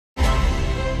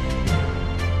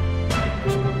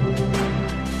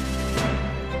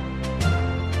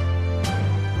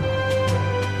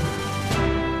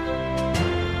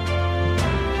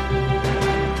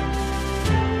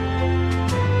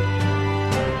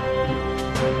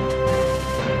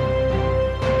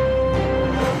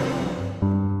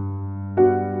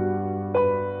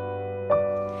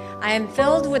I am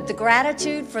filled with the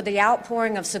gratitude for the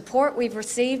outpouring of support we've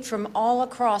received from all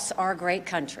across our great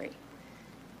country.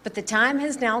 But the time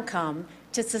has now come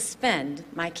to suspend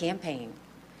my campaign.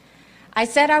 I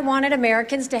said I wanted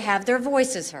Americans to have their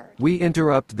voices heard. We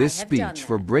interrupt this speech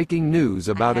for breaking news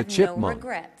about a chipmunk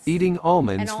eating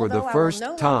almonds for the first time.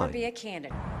 And although I will no longer be a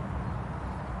candidate,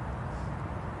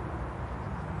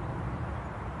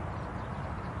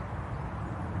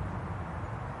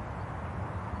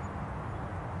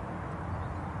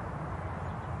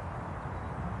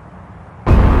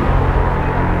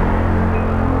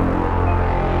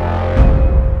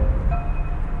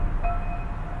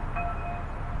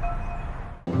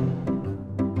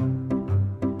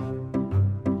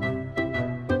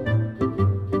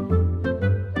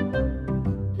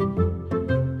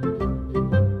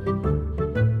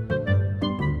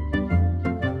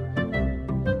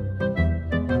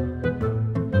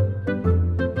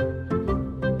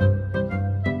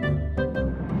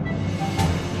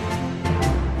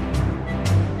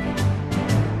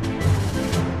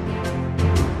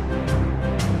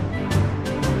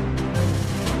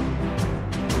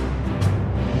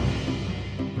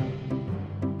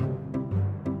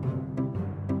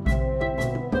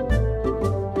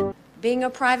 being a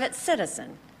private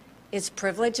citizen is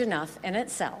privilege enough in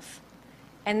itself,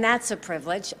 and that's a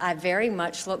privilege I very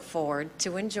much look forward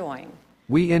to enjoying.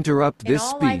 We interrupt this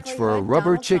speech for a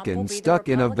rubber chicken stuck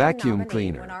in a vacuum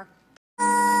cleaner.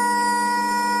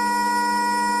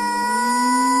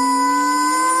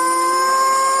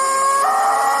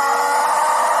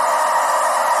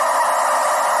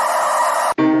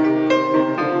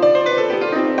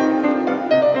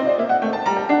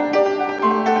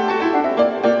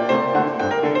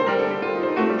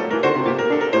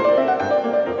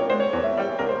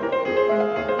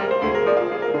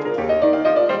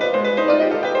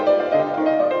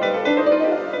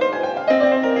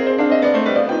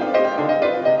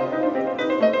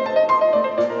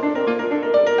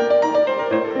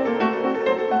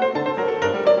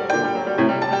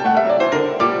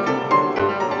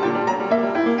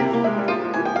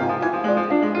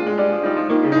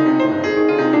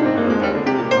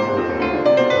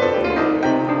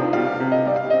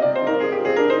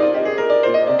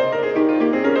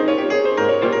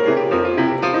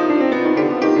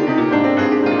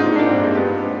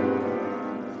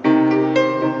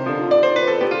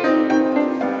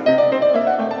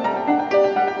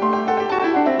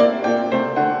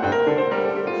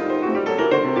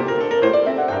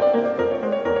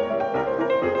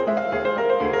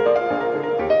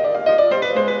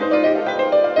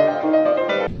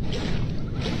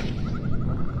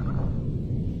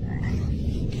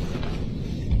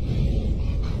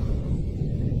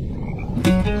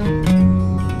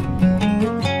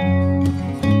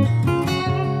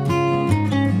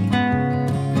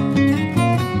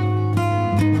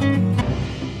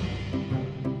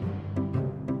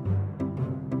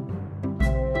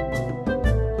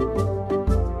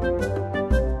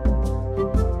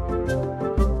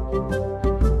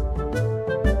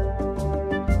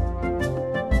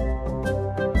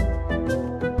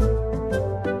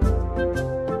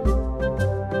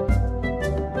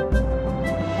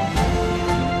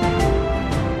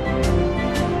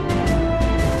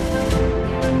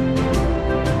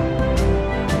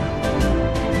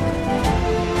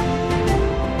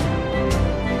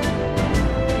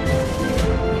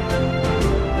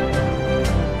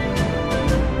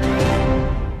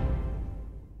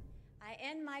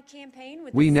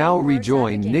 We now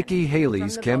rejoin Nikki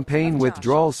Haley's campaign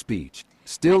withdrawal speech,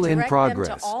 still in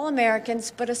progress. To all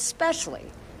Americans, but especially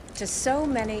to so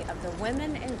many of the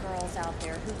women and girls out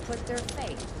there who put their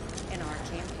faith in our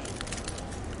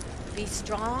campaign. Be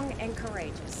strong and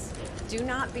courageous. Do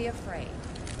not be afraid.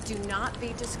 Do not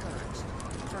be discouraged,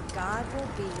 for God will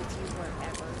be with you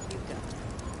wherever you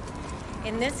go.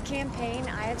 In this campaign,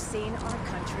 I have seen our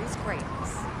country's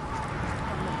greatness.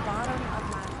 From the bottom of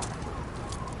my heart,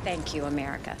 thank you,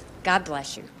 America. God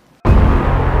bless you.